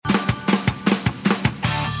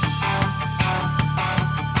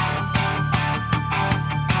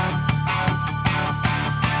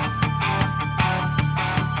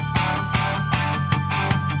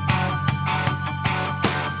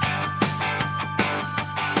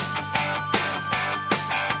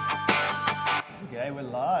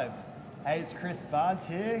Hey, it's Chris Barnes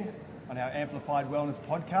here on our Amplified Wellness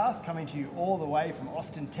podcast, coming to you all the way from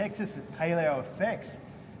Austin, Texas at Paleo Effects.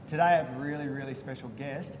 Today I have a really, really special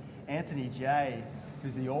guest, Anthony J.,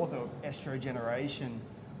 who's the author of Estrogeneration,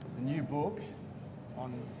 the new book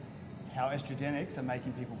on how estrogenics are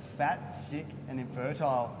making people fat, sick, and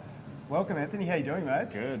infertile. Welcome, Anthony. How you doing,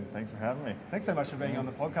 mate? Good. Thanks for having me. Thanks so much for being on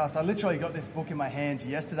the podcast. I literally got this book in my hands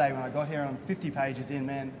yesterday when I got here. I'm 50 pages in,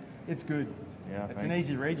 man. It's good. Yeah, it's an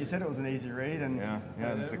easy read. You said it was an easy read, and yeah,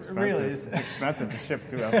 it's expensive. It really is. It's expensive to ship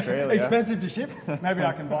to Australia. Expensive to ship? Maybe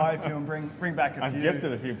I can buy a few and bring back a few. I've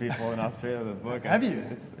gifted a few people in Australia the book. Have you?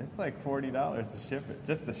 It's like $40 to ship it,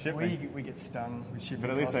 just to ship it. We get stung with shipping.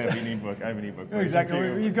 But at least I have an ebook. I have an ebook.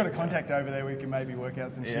 Exactly. You've got a contact over there. We can maybe work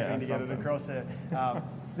out some shipping to get it across there.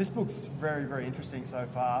 This book's very, very interesting so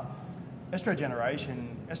far.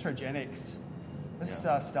 Estrogenics. Let's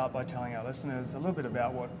start by telling our listeners a little bit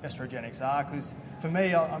about what estrogenics are, because for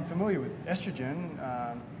me, I'm familiar with estrogen,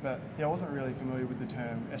 but I wasn't really familiar with the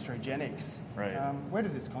term estrogenics. Right. Where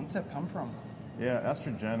did this concept come from? Yeah,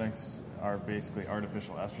 estrogenics are basically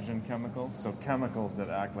artificial estrogen chemicals, so chemicals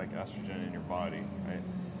that act like estrogen in your body, right?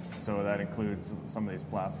 So that includes some of these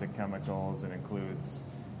plastic chemicals. It includes,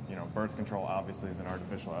 birth control obviously is an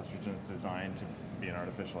artificial estrogen. It's designed to be an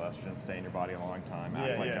artificial estrogen, stay in your body a long time,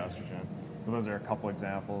 act like estrogen. So those are a couple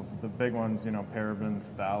examples. The big ones, parabens,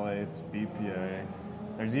 phthalates, BPA.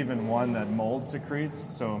 There's even one that mold secretes.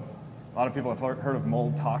 So a lot of people have heard of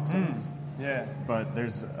mold toxins. But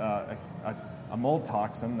there's a mold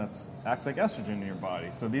toxin that acts like estrogen in your body.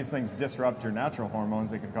 So these things disrupt your natural hormones.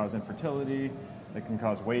 They can cause infertility. They can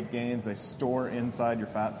cause weight gains. They store inside your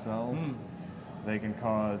fat cells. They can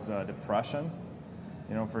cause depression.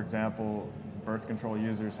 For example, birth control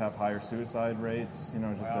users have higher suicide rates,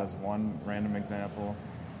 as one random example.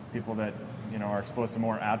 People that, are exposed to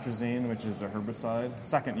more atrazine, which is a herbicide,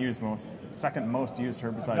 second most used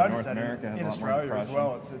herbicide in North America, has in a lot Australia more as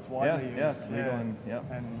well. It's widely used. Yes, legal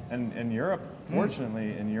and in Europe,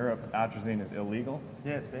 fortunately, in Europe, atrazine is illegal.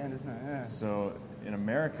 Yeah, it's banned, isn't it? Yeah. So in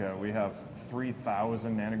America, we have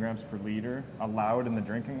 3,000 nanograms per liter allowed in the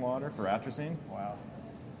drinking water for atrazine. Wow.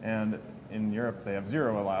 And in Europe, they have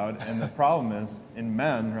 0 allowed. And the problem is, in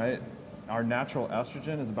men, right, our natural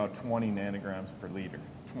estrogen is about 20 nanograms per liter.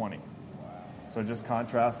 20. Wow. So just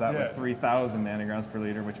contrast that with 3,000 nanograms per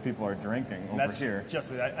liter, which people are drinking over here. Just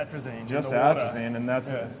with atrazine. Just atrazine, and that's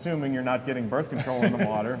assuming you're not getting birth control in the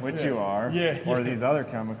water, which you are, or these other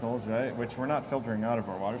chemicals, right, which we're not filtering out of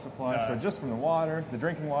our water supply. So just from the water, the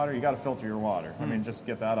drinking water, you got to filter your water. I mean, just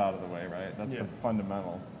get that out of the way, right? That's the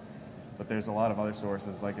fundamentals. But there's a lot of other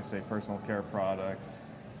sources, like I say, personal care products,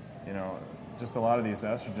 just a lot of these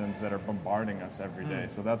estrogens that are bombarding us every day.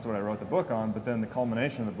 So that's what I wrote the book on. But then the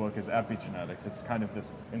culmination of the book is epigenetics. It's kind of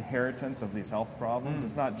this inheritance of these health problems.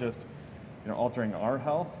 It's not just, altering our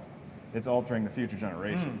health. It's altering the future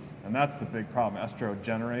generations. And that's the big problem,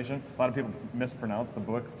 estrogeneration. A lot of people mispronounce the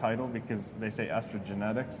book title because they say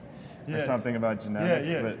estrogenetics or something about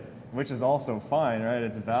genetics, but which is also fine, right?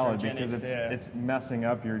 It's valid because it's messing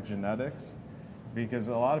up your genetics. Because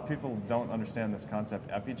a lot of people don't understand this concept,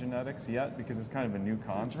 epigenetics, yet, because it's kind of a new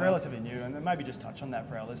concept. It's relatively new, and maybe just touch on that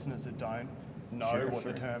for our listeners that don't know what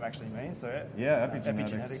the term actually means. So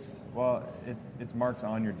epigenetics. Well, it's marks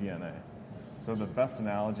on your DNA. So the best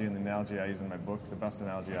analogy, and the analogy I use in my book, the best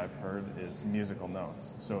analogy I've heard is musical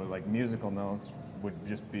notes. So like musical notes would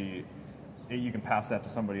just be, you can pass that to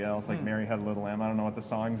somebody else, like Mary Had a Little Lamb. I don't know what the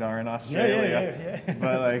songs are in Australia.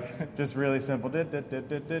 But like just really simple,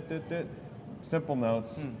 simple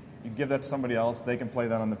notes. You give that to somebody else, they can play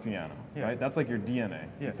that on the piano, right? That's like your DNA.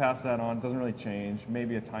 You pass that on, it doesn't really change,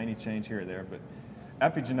 maybe a tiny change here or there, but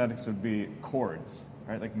epigenetics would be chords,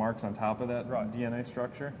 right? Like marks on top of that DNA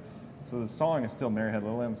structure. So the song is still Mary Had a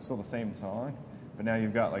Little Lamb, it's still the same song, but now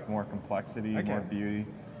you've got like more complexity, more beauty.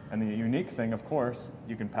 And the unique thing, of course,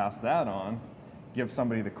 you can pass that on, give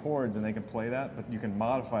somebody the chords and they can play that, but you can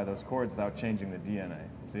modify those chords without changing the DNA,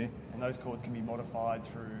 see? And those chords can be modified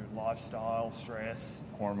through lifestyle, stress,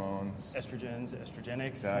 hormones, estrogens, estrogenics.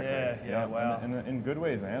 Exactly. Wow. And in good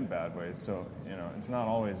ways and bad ways. So, it's not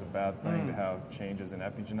always a bad thing to have changes in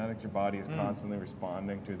epigenetics. Your body is constantly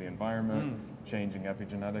responding to the environment, changing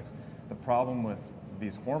epigenetics. The problem with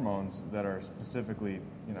these hormones that are specifically,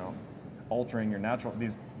 altering your natural,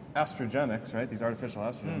 these estrogenics, right, these artificial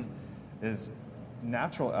estrogens, is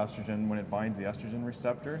natural estrogen, when it binds the estrogen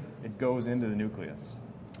receptor, it goes into the nucleus.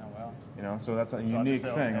 Oh, wow. So that's a unique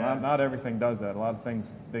thing. Not everything does that. A lot of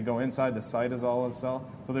things, they go inside the cytosol of the cell.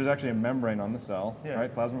 So there's actually a membrane on the cell,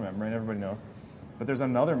 right? Plasma membrane, everybody knows. But there's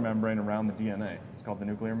another membrane around the DNA. It's called the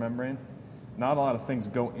nuclear membrane. not a lot of things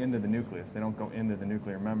go into the nucleus. They don't go into the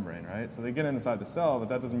nuclear membrane, right? So they get inside the cell, but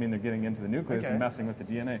that doesn't mean they're getting into the nucleus and messing with the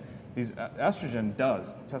DNA. Estrogen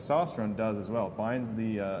does, testosterone does as well. It binds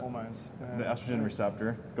the hormones, the estrogen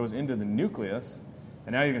receptor, goes into the nucleus,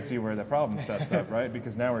 and now you can see where the problem sets up, right?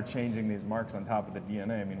 Because now we're changing these marks on top of the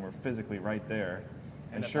DNA. I mean, we're physically right there.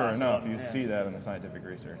 And sure enough, you see that in the scientific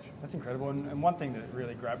research. That's incredible. And one thing that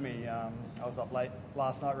really grabbed me, I was up late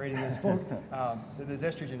last night reading this book, that there's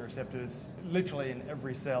estrogen receptors literally in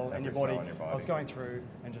every cell in your body. I was going through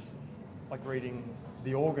and just like reading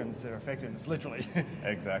the organs that are affected. And it's literally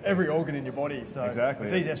every organ in your body. So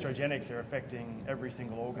if these estrogenics are affecting every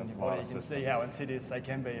single organ in your body, you can see how insidious they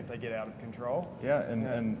can be if they get out of control. Yeah,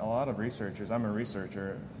 and a lot of researchers, I'm a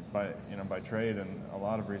researcher by trade, and a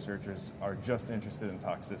lot of researchers are just interested in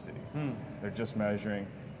toxicity. They're just measuring,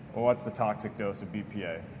 well, what's the toxic dose of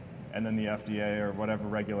BPA? And then the FDA or whatever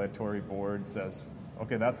regulatory board says,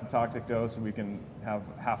 okay, that's the toxic dose, we can have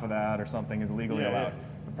half of that or something is legally allowed.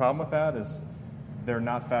 The problem with that is they're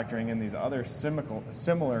not factoring in these other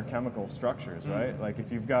similar chemical structures, right? Like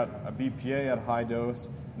if you've got a BPA at a high dose,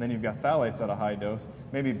 and then you've got phthalates at a high dose,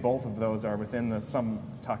 maybe both of those are within some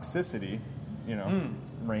toxicity,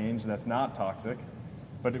 range that's not toxic.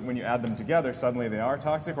 But when you add them together, suddenly they are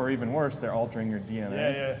toxic, or even worse, they're altering your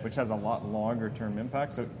DNA, which has a lot longer-term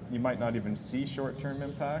impact. So you might not even see short-term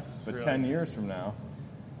impacts, but 10 years from now,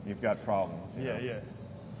 you've got problems.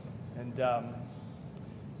 And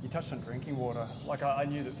you touched on drinking water. Like I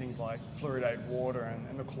knew that things like fluoridated water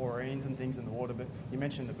and the chlorines and things in the water, but you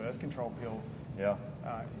mentioned the birth control pill. Yeah.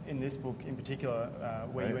 In this book in particular,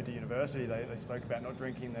 where you went to university, they spoke about not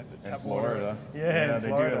drinking the tap Florida. water. Yeah, they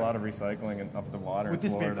do a lot of recycling of the water. Would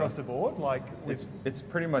this be across the board? It's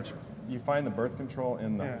pretty much, you find the birth control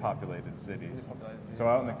in the populated cities. So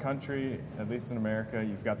out in the country, at least in America,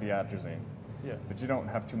 you've got the atrazine. Yeah. But you don't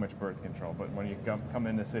have too much birth control. But when you come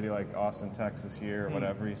into a city like Austin, Texas here or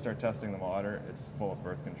whatever, you start testing the water, it's full of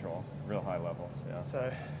birth control, real high levels. Yeah.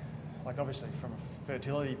 So, obviously from a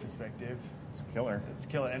fertility perspective, it's killer. It's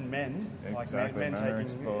killer. And men, exactly. men are taking,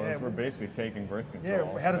 exposed. We're basically taking birth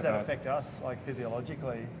control. Yeah. How does that affect us,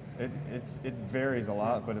 physiologically? It varies a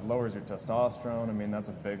lot, but it lowers your testosterone. I mean, that's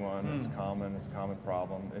a big one. It's common. It's a common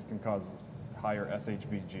problem. It can cause higher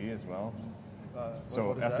SHBG as well.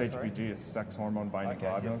 So SHBG is sex hormone binding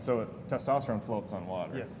globulin. Yes. So testosterone floats on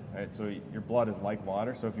water. Yes. Right. So your blood is like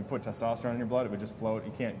water. So if you put testosterone in your blood, it would just float.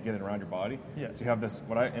 You can't get it around your body. Yeah. So you have this.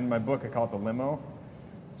 In my book I call it the limo.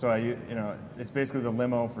 So it's basically the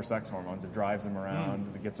limo for sex hormones. It drives them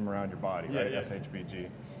around. It gets them around your body. Right. SHBG.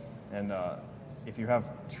 And if you have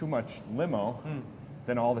too much limo,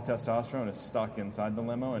 then all the testosterone is stuck inside the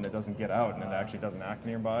limo and it doesn't get out and it actually doesn't act in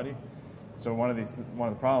your body. So one of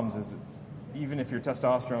the problems is, even if your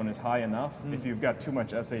testosterone is high enough, if you've got too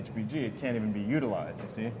much SHBG, it can't even be utilized, you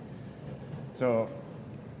see? So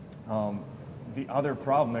the other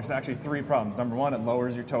problem, there's actually three problems. Number one, it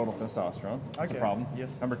lowers your total testosterone. That's a problem.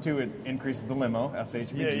 Yes. Number two, it increases the limo,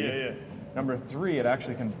 SHBG. Yeah. Number three, it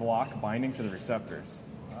actually can block binding to the receptors.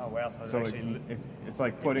 Oh, wow. So it's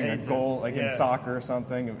like putting a goal, in soccer or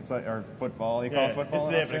something, it's like, or football. You call it football? It's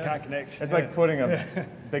there, but it can't connect. It's like putting a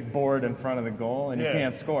big board in front of the goal, and you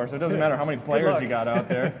can't score. So it doesn't matter how many players you got out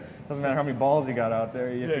there. It doesn't matter how many balls you got out there.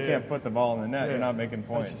 If you can't put the ball in the net, you're not making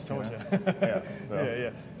points. That's just torture.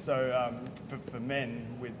 So for men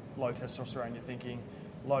with low testosterone, you're thinking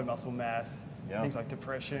low muscle mass, things like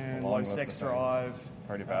depression, low sex drive,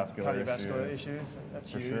 cardiovascular issues. That's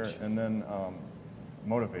for huge. Sure. And then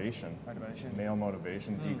motivation. Male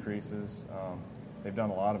motivation decreases. They've done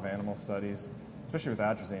a lot of animal studies, especially with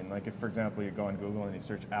atrazine. Like if, for example, you go on Google and you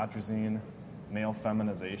search atrazine male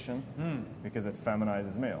feminization, because it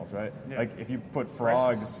feminizes males, right? Yeah. Like if you put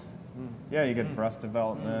frogs, you get breast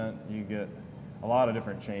development, you get a lot of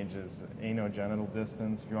different changes. Anogenital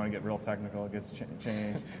distance, if you want to get real technical, it gets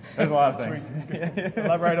changed. There's a lot of things.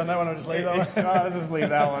 Elaborate on that one or just leave that one? No, let's just leave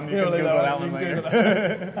that one. You can Google that one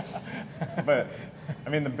later. But, I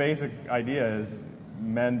mean, the basic idea is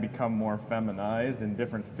men become more feminized in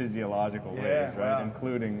different physiological ways, right? Wow.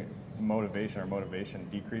 Including motivation. Or motivation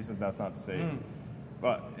decreases. That's not to say...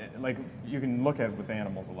 But you can look at it with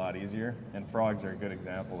animals a lot easier, and frogs are a good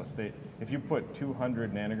example. If you put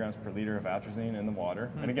 200 nanograms per liter of atrazine in the water,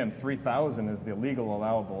 and again 3,000 is the legal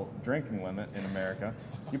allowable drinking limit in America.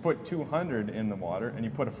 You put 200 in the water, and you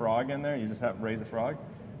put a frog in there. You just raise a frog.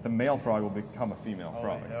 The male frog will become a female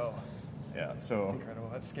frog. No. Yeah, so that's incredible.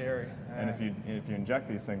 That's scary. And if you inject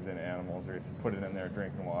these things into animals, or if you put it in their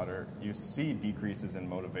drinking water, you see decreases in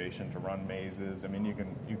motivation to run mazes. I mean, you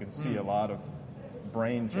can see a lot of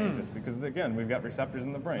brain changes because, again, we've got receptors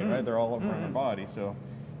in the brain, right? They're all over our body, so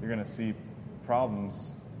you're going to see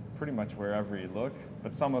problems pretty much wherever you look,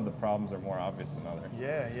 but some of the problems are more obvious than others.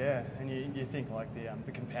 Yeah. And you think like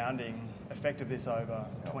the compounding effect of this over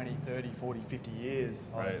 20, 30, 40, 50 years.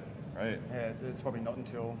 Like, Right. Yeah, it's probably not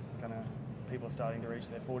until kind of people are starting to reach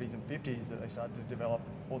their 40s and 50s that they start to develop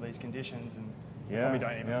all these conditions, and they probably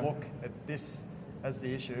don't even look at this as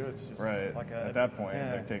the issue. It's just like at that point,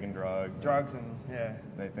 they're taking drugs. And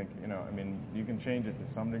they think, you can change it to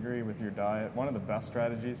some degree with your diet. One of the best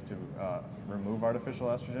strategies to remove artificial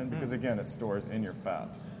estrogen, because again, it stores in your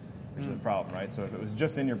fat, which is a problem, right? So if it was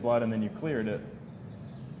just in your blood and then you cleared it,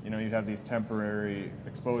 you'd have these temporary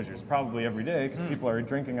exposures, probably every day, because people are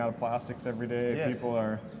drinking out of plastics every day. Yes. People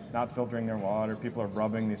are not filtering their water. People are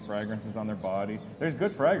rubbing these fragrances on their body. There's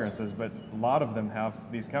good fragrances, but a lot of them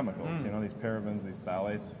have these chemicals, these parabens, these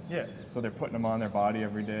phthalates. Yeah. So they're putting them on their body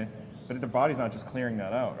every day. But the body's not just clearing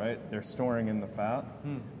that out, right? They're storing in the fat.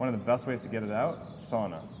 One of the best ways to get it out,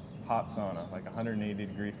 sauna. Hot sauna, like 180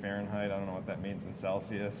 degree Fahrenheit. I don't know what that means in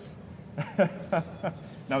Celsius.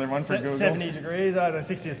 Another one for Google. 70 degrees, I don't know,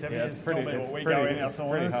 60 or 70 Yeah, it's is pretty, normally it's what we pretty, go in our it's saunas.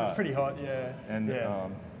 pretty hot. It's pretty hot, yeah. And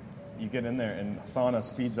you get in there, and sauna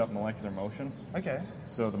speeds up molecular motion. Okay.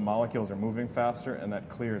 So the molecules are moving faster, and that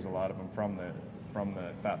clears a lot of them from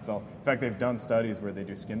the fat cells. In fact, they've done studies where they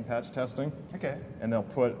do skin patch testing. Okay. And they'll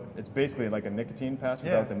put, it's basically like a nicotine patch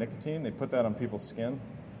without the nicotine. They put that on people's skin.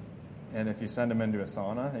 And if you send them into a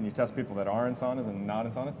sauna, and you test people that are in saunas and not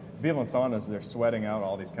in saunas, the people in saunas, they're sweating out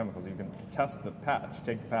all these chemicals. You can test the patch.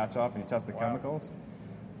 Take the patch off, and you test the chemicals.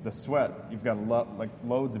 The sweat, you've got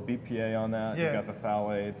loads of BPA on that. Yeah. You've got the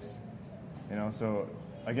phthalates. So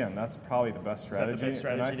again, that's probably the best strategy. Is that the best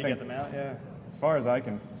strategy to get them out? Yeah. As far as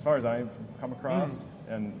I've come across,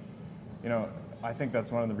 and I think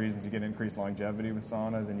that's one of the reasons you get increased longevity with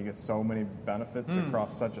saunas, and you get so many benefits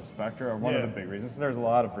across such a spectrum. Or one of the big reasons. There's a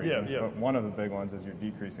lot of reasons, but one of the big ones is you're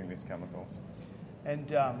decreasing these chemicals.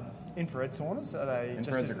 And infrared saunas, are they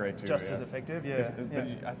Infrared's great too, as effective? Yeah.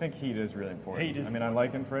 But I think heat is really important. Heat is I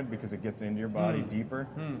like infrared because it gets into your body deeper,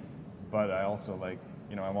 but I also like,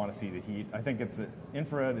 I want to see the heat. I think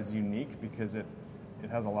infrared is unique because it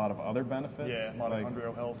has a lot of other benefits. Yeah,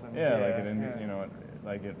 mitochondrial health. And,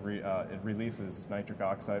 it releases nitric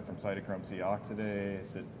oxide from cytochrome C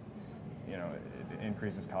oxidase. It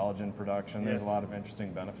increases collagen production. There's a lot of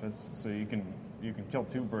interesting benefits. So you can kill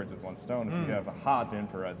two birds with one stone if you have a hot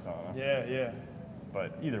infrared sauna. Yeah.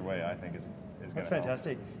 But either way, I think is going to That's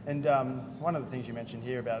fantastic. And one of the things you mentioned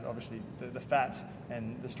here about obviously the fat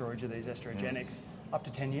and the storage of these estrogenics, up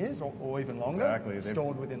to 10 years or even longer, exactly.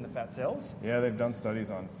 Stored within the fat cells. Yeah, they've done studies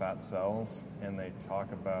on fat cells, and they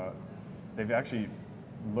talk about, they've actually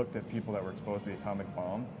looked at people that were exposed to the atomic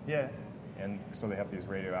bomb. Yeah. And so they have these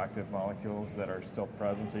radioactive molecules that are still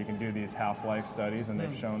present. So you can do these half-life studies, and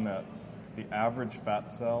they've shown that the average fat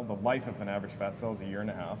cell, the life of an average fat cell is 1.5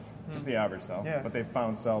 years, just the average cell. Yeah. But they've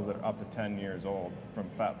found cells that are up to 10 years old from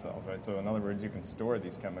fat cells, right? So in other words, you can store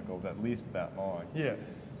these chemicals at least that long. Yeah.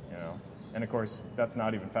 And of course, that's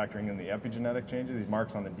not even factoring in the epigenetic changes, these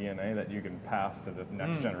marks on the DNA that you can pass to the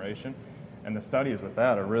next generation. And the studies with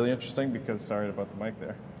that are really interesting because, sorry about the mic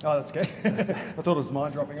there. Oh, that's good. I thought it was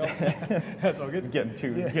mine dropping off. That's all good. Getting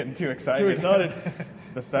too excited. Too excited.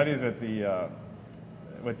 The studies with the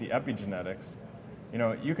epigenetics,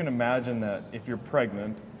 you can imagine that if you're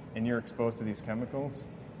pregnant and you're exposed to these chemicals,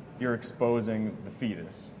 you're exposing the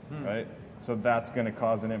fetus, right? So that's going to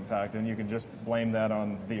cause an impact, and you can just blame that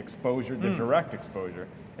on the exposure, the direct exposure.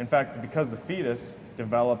 In fact, because the fetus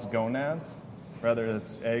develops gonads, whether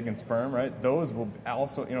it's egg and sperm, right? Those will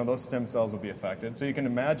also, those stem cells will be affected. So you can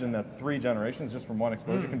imagine that 3 generations just from one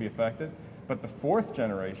exposure can be affected, but the 4th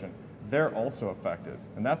generation, they're also affected.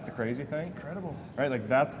 And that's the crazy thing. It's incredible. Right? Like,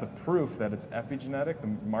 that's the proof that it's epigenetic. The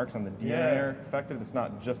marks on the DNA are affected. It's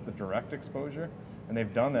not just the direct exposure. And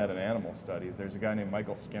they've done that in animal studies. There's a guy named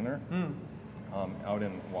Michael Skinner out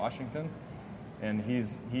in Washington. And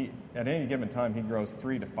he at any given time, he grows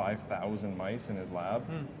 3,000 to 5,000 mice in his lab.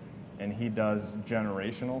 And he does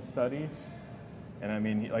generational studies.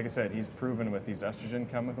 And like I said, he's proven with these estrogen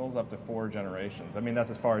chemicals up to 4 generations.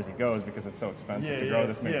 That's as far as he goes because it's so expensive to grow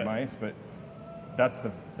this many mice. But that's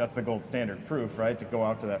the gold standard proof, right? To go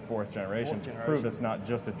out to that 4th generation, to prove it's not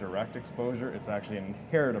just a direct exposure; it's actually an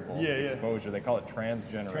inheritable exposure. They call it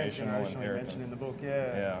transgenerational inheritance. Mentioned in the book,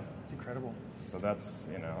 yeah. It's incredible. So that's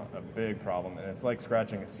a big problem, and it's like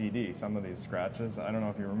scratching a CD. Some of these scratches, I don't know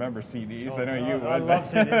if you remember CDs. I know you would. I love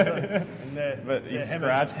CDs, but you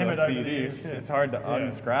scratch those CDs. It's hard to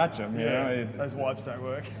unscratch them. You know, those wipes don't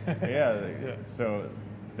work. So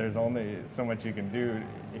there's only so much you can do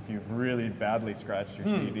if you've really badly scratched your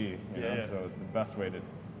CD. So the best way to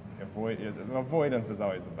avoidance is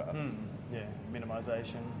always the best. Yeah,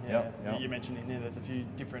 minimisation. Yeah. Yep. You mentioned in there there's a few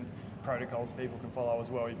different protocols people can follow as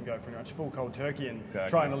well. You can go pretty much full cold turkey and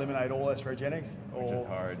try and eliminate all estrogenics, which is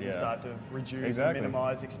hard. You start to reduce and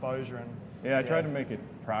minimise exposure. And I tried to make it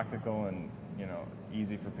practical and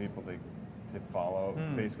easy for people to follow.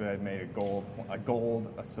 Basically, I'd made a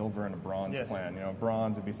gold, a silver, and a bronze plan.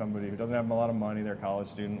 Bronze would be somebody who doesn't have a lot of money, they're a college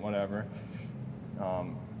student, whatever.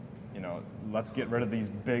 Let's get rid of these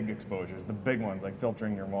big exposures, the big ones like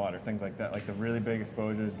filtering your water, things like that. Like the really big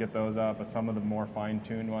exposures, get those out. But some of the more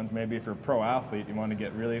fine-tuned ones, maybe if you're a pro athlete, you want to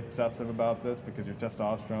get really obsessive about this because your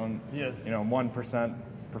testosterone, 1%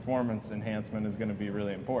 performance enhancement is going to be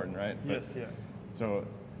really important, right? So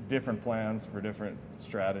different plans for different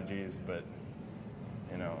strategies, but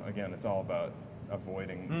again, it's all about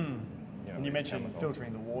avoiding. And you mentioned chemicals.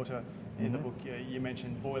 Filtering the water in the book. You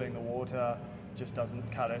mentioned boiling the water just doesn't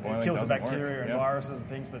cut it. It kills the bacteria and viruses and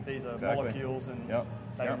things, but these are molecules and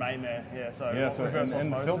they remain there. Reverse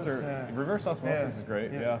osmosis. Reverse osmosis is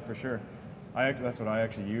great. Yeah, for sure. That's what I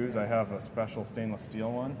actually use. I have a special stainless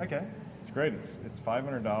steel one. Okay. It's great. It's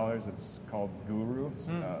 $500. It's called Guru.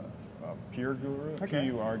 Pure Guru.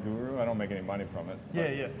 Pur Guru. I don't make any money from it.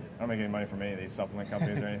 I don't make any money from any of these supplement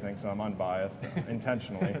companies or anything, so I'm unbiased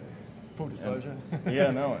intentionally. Full disclosure.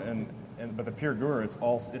 But the Pure Guru,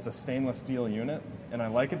 it's a stainless steel unit, and I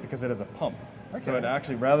like it because it has a pump. So it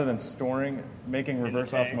actually, rather than making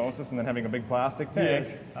reverse osmosis and then having a big plastic tank,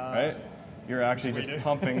 right? You're actually just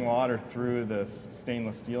pumping water through this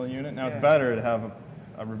stainless steel unit. Now it's better to have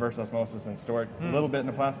a reverse osmosis and store it a little bit in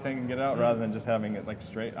a plastic tank and get it out rather than just having it like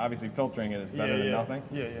straight. Obviously, filtering it is better than nothing.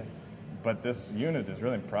 But this unit is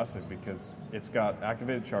really impressive because it's got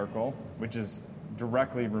activated charcoal, which is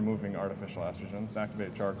directly removing artificial estrogens.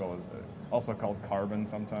 Activated charcoal is also called carbon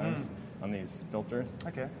sometimes on these filters.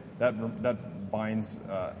 Okay. That binds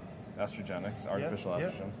estrogenics, artificial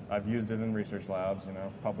estrogens. I've used it in research labs,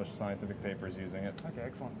 published scientific papers using it. Okay,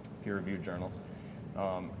 excellent. Peer-reviewed journals.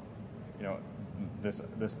 This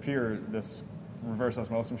reverse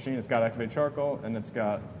osmosis machine, it's got activated charcoal and it's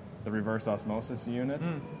got the reverse osmosis unit.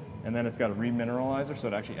 And then it's got a remineralizer, so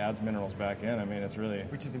it actually adds minerals back in. I mean, it's really...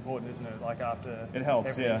 Which is important, isn't it? Like after it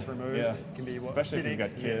helps, everything's removed, it can be especially if you've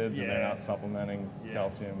got kids and they're not supplementing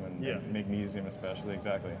calcium and magnesium especially,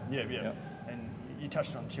 exactly. And you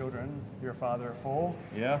touched on children. You're a father of 4.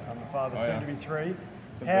 Yeah. I'm a father soon to be 3.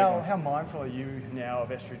 How mindful are you now of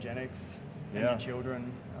estrogenics in your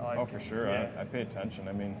children? For sure. I pay attention.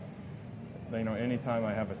 I mean, anytime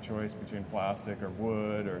I have a choice between plastic or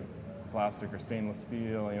wood or plastic or stainless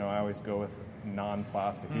steel, I always go with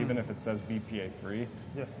non-plastic, even if it says BPA free.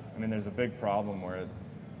 Yes. I mean, there's a big problem where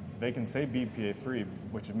they can say BPA free,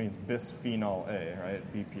 which means bisphenol A,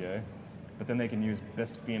 right? BPA, but then they can use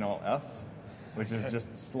bisphenol S, which is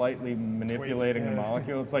just slightly manipulating the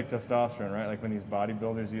molecule. It's like testosterone, right? Like when these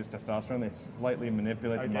bodybuilders use testosterone, they slightly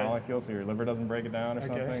manipulate the molecule so your liver doesn't break it down or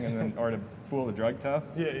something, and then or to fool the drug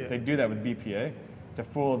test. They do that with BPA to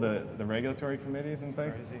fool the regulatory committees and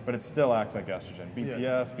things, but it still acts like estrogen.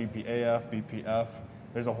 BPS, BPAF, BPF.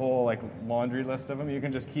 There's a whole laundry list of them. You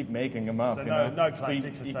can just keep making them up. So no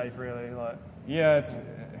plastics are safe, really.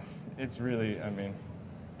 It's really. I mean,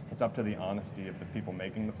 it's up to the honesty of the people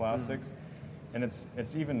making the plastics, and it's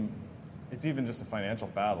even just a financial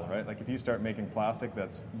battle, right? Like if you start making plastic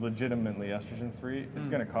that's legitimately estrogen free, it's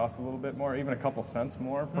going to cost a little bit more, even a couple cents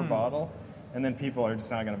more per bottle. And then people are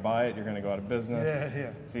just not going to buy it. You're going to go out of business.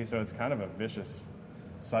 See, so it's kind of a vicious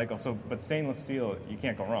cycle. But stainless steel, you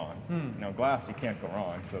can't go wrong. Glass, you can't go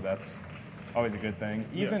wrong. So that's always a good thing.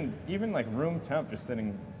 Even like room temp, just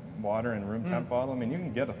sitting water in room temp bottle. I mean, you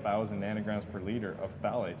can get 1,000 nanograms per liter of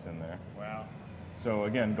phthalates in there. Wow. So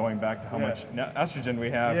again, going back to how much estrogen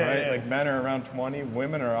we have, right? Like men are around 20,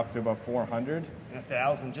 women are up to about 400. And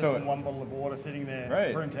 1,000 just from one bottle of water sitting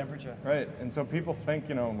there, room temperature. Right, and so people think,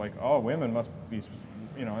 women must be,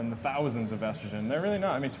 in the thousands of estrogen. They're really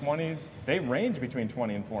not. I mean, they range between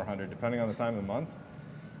 20 and 400 depending on the time of the month.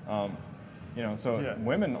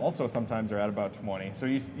 Women also sometimes are at about 20. So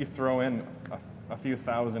you throw in a few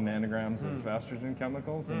thousand nanograms of estrogen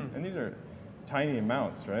chemicals, and these are tiny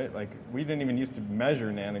amounts, right? Like we didn't even used to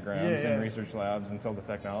measure nanograms in research labs until the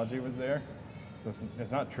technology was there. So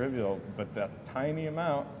it's not trivial, but that tiny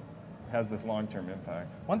amount has this long-term impact.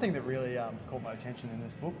 One thing that really caught my attention in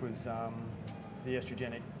this book was the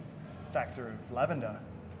estrogenic factor of lavender.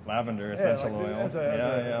 Lavender essential oil. As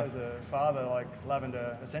a father,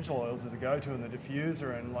 lavender essential oils is a go-to in the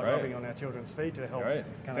diffuser and rubbing on our children's feet to help. Right.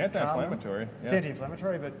 It's anti-inflammatory. It's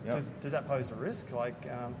anti-inflammatory, but does that pose a risk?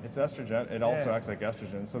 It's estrogen. It also acts like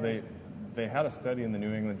estrogen. So they had a study in the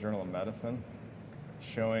New England Journal of Medicine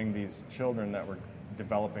showing these children that were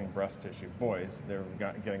developing breast tissue, boys, they were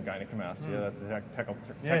getting gynecomastia, that's the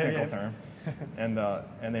technical term,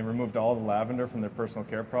 and they removed all the lavender from their personal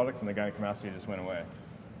care products, and the gynecomastia just went away.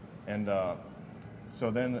 And so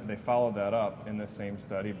then they followed that up in this same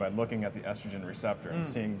study by looking at the estrogen receptor and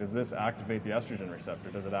seeing, does this activate the estrogen receptor?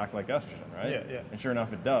 Does it act like estrogen, right? Yeah. And sure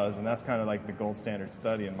enough, it does, and that's kind of like the gold standard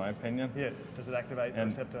study, in my opinion. Yeah, does it activate the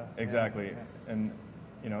receptor? Exactly. Yeah. And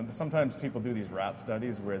sometimes people do these rat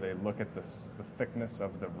studies where they look at the thickness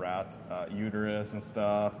of the rat uterus and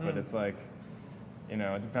stuff, but it's like,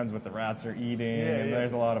 it depends what the rats are eating, and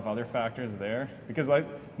there's a lot of other factors there. Because like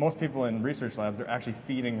most people in research labs, they're actually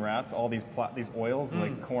feeding rats all these oils,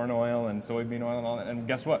 like corn oil and soybean oil and all that. And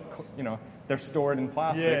guess what? They're stored in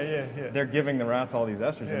plastics. They're giving the rats all these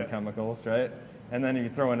estrogen chemicals, right? And then you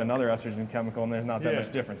throw in another estrogen chemical, and there's not that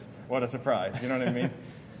much difference. What a surprise! You know what I mean?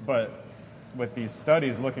 But with these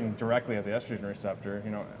studies looking directly at the estrogen receptor,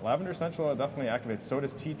 lavender essential oil definitely activates. So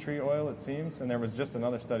does tea tree oil, it seems. And there was just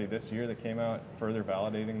another study this year that came out further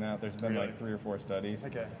validating that. There's been like 3 or 4 studies.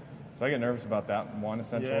 Okay. So I get nervous about that one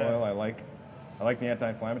essential oil. I like the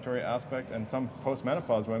anti-inflammatory aspect, and some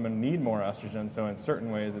postmenopause women need more estrogen. So in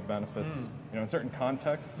certain ways, it benefits. In certain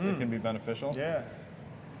contexts, it can be beneficial. Yeah.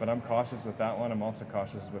 But I'm cautious with that one. I'm also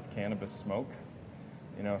cautious with cannabis smoke.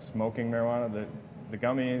 Smoking marijuana, the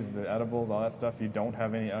gummies, the edibles, all that stuff, you don't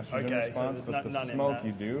have any estrogen response, so but the smoke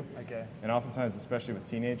you do. Okay. And oftentimes, especially with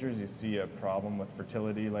teenagers, you see a problem with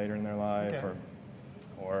fertility later in their life,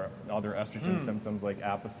 or other estrogen symptoms like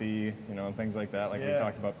apathy, and things like that, like we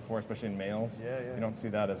talked about before, especially in males. You don't see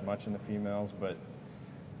that as much in the females, but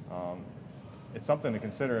it's something to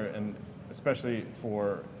consider, and especially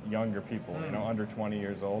for younger people, under 20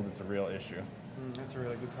 years old, it's a real issue. That's a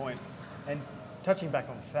really good point. And touching back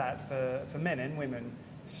on fat, for men and women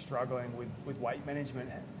struggling with weight management,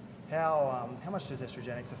 how much does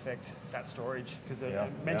estrogenics affect fat storage? Because it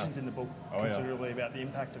mentions in the book considerably about the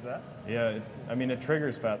impact of that. Yeah, it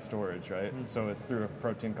triggers fat storage, right? So it's through a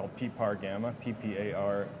protein called PPAR gamma,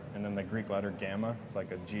 PPAR, and then the Greek letter gamma, it's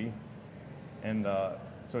like a G. And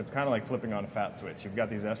so it's kind of like flipping on a fat switch. You've got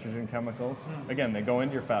these estrogen chemicals. Again, they go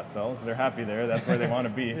into your fat cells. They're happy there. That's where they want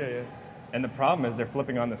to be. And the problem is they're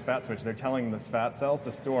flipping on this fat switch. They're telling the fat cells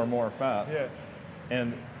to store more fat.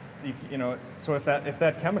 And so if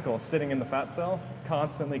that chemical is sitting in the fat cell,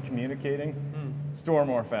 constantly communicating, store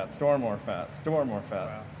more fat, store more fat, store more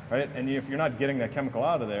fat, right? And if you're not getting that chemical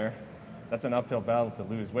out of there, that's an uphill battle to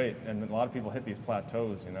lose weight. And a lot of people hit these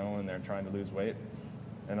plateaus, when they're trying to lose weight.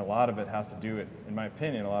 And a lot of it has to do, in my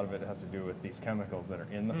opinion, with these chemicals that are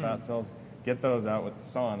in the fat cells. Get those out with the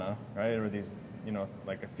sauna, right? Or these,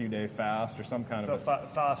 like a few-day fast or some kind of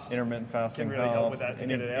fast intermittent fasting can really helps. help with that to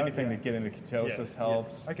get it out. Anything to get into ketosis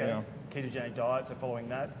helps. Okay. Ketogenic diet, so following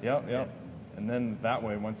that. Yep. And then that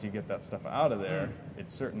way, once you get that stuff out of there, it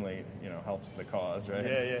certainly, helps the cause,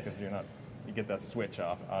 right? Because you get that switch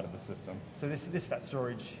off out of the system. So this fat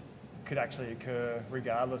storage could actually occur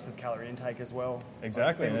regardless of calorie intake as well.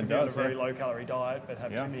 Exactly, and it does. does. On a very low-calorie diet, but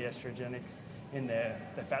have too many estrogenics in their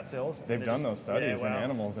fat cells. They've done those studies in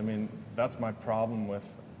animals. That's my problem with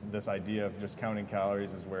this idea of just counting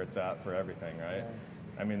calories is where it's at for everything, right?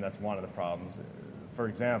 That's one of the problems. For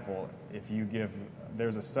example,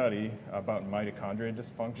 there's a study about mitochondria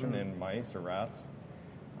dysfunction in mice or rats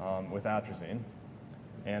with atrazine.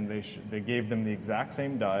 And they gave them the exact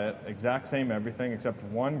same diet, exact same everything, except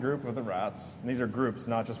one group of the rats. And these are groups,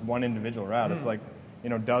 not just one individual rat. It's like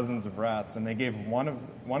dozens of rats. And they gave one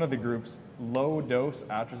of the groups low dose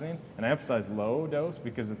atrazine. And I emphasize low dose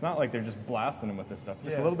because it's not like they're just blasting them with this stuff.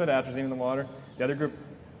 Just a little bit of atrazine in the water. The other group,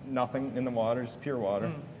 nothing in the water, just pure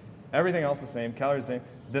water. Everything else the same, calories the same.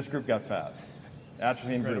 This group got fat. The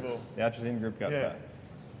atrazine group got fat.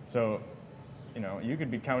 So, you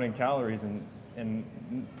could be counting calories and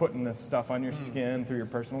putting this stuff on your skin through your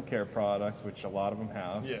personal care products, which a lot of them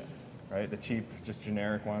have, right? The cheap, just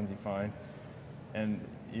generic ones you find. And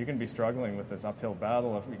you can be struggling with this uphill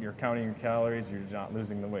battle of you're counting your calories, you're not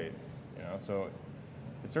losing the weight, So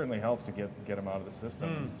it certainly helps to get them out of the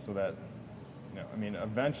system so that,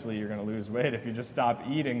 eventually you're going to lose weight if you just stop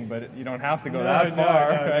eating, but you don't have to go that far,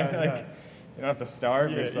 right? No. You don't have to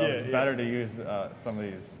starve yourself. It's better to use some of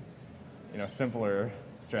these, simpler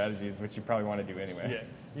strategies, which you probably want to do anyway. Yeah.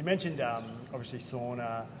 You mentioned obviously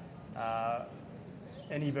sauna,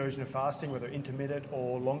 any version of fasting, whether intermittent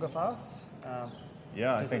or longer fasts.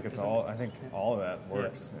 I think all of that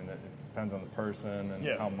works, and it depends on the person and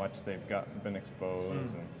how much they've been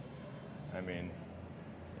exposed, and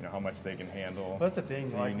how much they can handle. Well, that's the thing.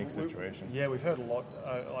 It's a unique situation. We've heard a lot.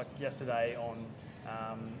 Like yesterday on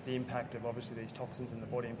the impact of obviously these toxins in the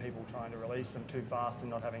body and people trying to release them too fast and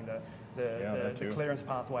not having the clearance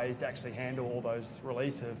pathways to actually handle all those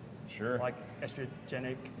release of like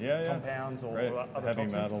estrogenic compounds or other heavy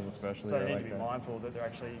toxins. metals especially. So they need to be mindful that they're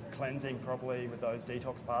actually cleansing properly with those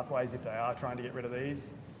detox pathways if they are trying to get rid of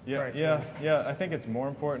these. Yeah. I think it's more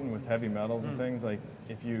important with heavy metals and things. Like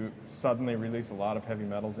if you suddenly release a lot of heavy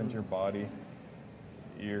metals into your body,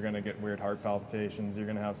 you're going to get weird heart palpitations. You're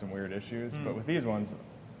going to have some weird issues. But with these ones,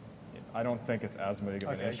 I don't think it's as big of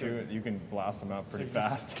an issue. Good. You can blast them out pretty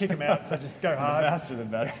fast. Kick them out, so just go hard. The faster the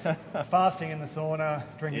better. Fasting in the sauna,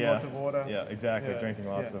 drinking lots of water. Yeah, exactly. Drinking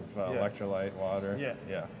lots of electrolyte water.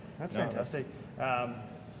 Yeah. That's fantastic.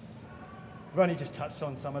 We've only just touched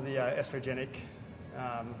on some of the estrogenic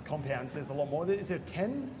compounds. There's a lot more. Is there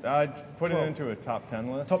 10? I'd put 12. It into a top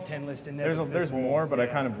 10 list. Top 10 list in there. There's more, but I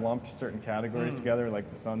kind of lumped certain categories together, like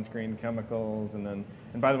the sunscreen chemicals, and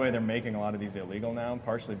by the way, they're making a lot of these illegal now,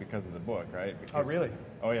 partially because of the book, right? Because, really?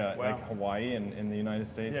 Oh yeah, like Hawaii in the United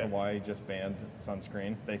States, Hawaii just banned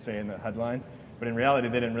sunscreen. They say in the headlines, but in reality,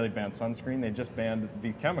 they didn't really ban sunscreen. They just banned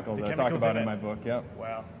the chemicals that I talk about in my book. Yep.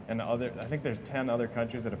 Wow. And I think there's 10 other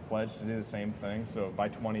countries that have pledged to do the same thing. So by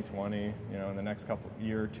 2020, in the next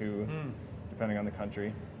year or two, depending on the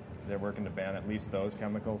country, they're working to ban at least those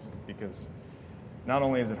chemicals because not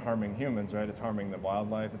only is it harming humans, right? It's harming the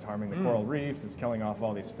wildlife, it's harming the coral reefs, it's killing off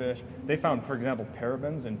all these fish. They found, for example,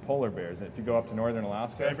 parabens in polar bears. If you go up to northern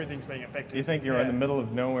Alaska, so everything's being affected. You think you're in the middle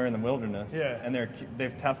of nowhere in the wilderness, and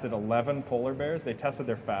they've tested 11 polar bears. They tested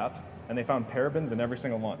their fat, and they found parabens in every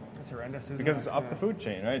single one. That's horrendous, isn't because it? It's up the food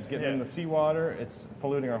chain, right? It's getting in the seawater, it's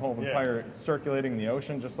polluting our whole entire, it's circulating the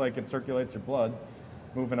ocean just like it circulates your blood,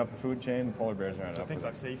 moving up the food chain. The polar bears are up. So things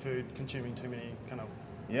like seafood, consuming too many kind of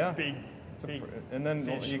big. And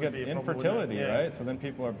then you get infertility, right? So then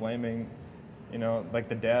people are blaming, like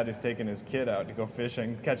the dad who's taking his kid out to go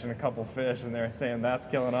fishing, catching a couple fish, and they're saying that's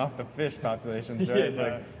killing off the fish populations, right? It's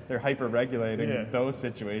like they're hyper-regulating those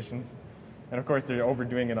situations. And of course, they're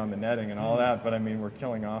overdoing it on the netting and all that, but I mean, we're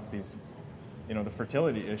killing off these, the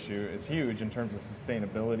fertility issue is huge in terms of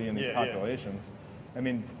sustainability in these populations. I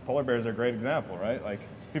mean, polar bears are a great example, right? Like,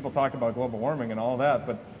 people talk about global warming and all that,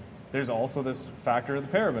 but there's also this factor of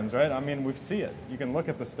the parabens, right? I mean, we see it. You can look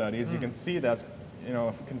at the studies. You can see that's,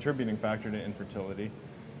 a contributing factor to infertility.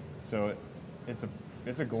 So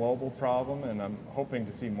it's a global problem, and I'm hoping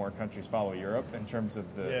to see more countries follow Europe in terms of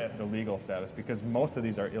the legal status, because most of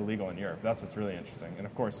these are illegal in Europe. That's what's really interesting. And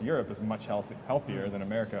of course, Europe is much healthier than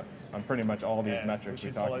America on pretty much all these metrics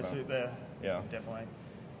we talked about. We should follow suit there. Yeah. Definitely.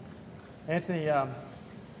 Anthony,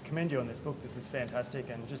 commend you on this book. This is fantastic,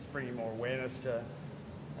 and just bringing more awareness to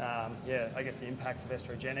I guess the impacts of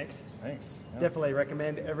estrogenics. Thanks. Yeah. Definitely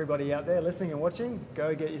recommend everybody out there listening and watching,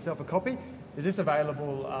 go get yourself a copy. Is this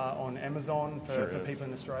available on Amazon for people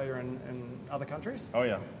in Australia and other countries? Oh,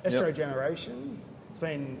 yeah. Estrogeneration. It's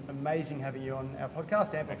been amazing having you on our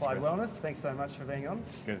podcast, Amplified Wellness. Thanks so much for being on.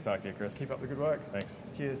 Good to talk to you, Chris. Keep up the good work. Thanks.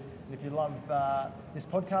 Cheers. And if you love this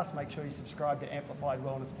podcast, make sure you subscribe to Amplified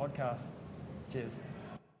Wellness Podcast. Cheers.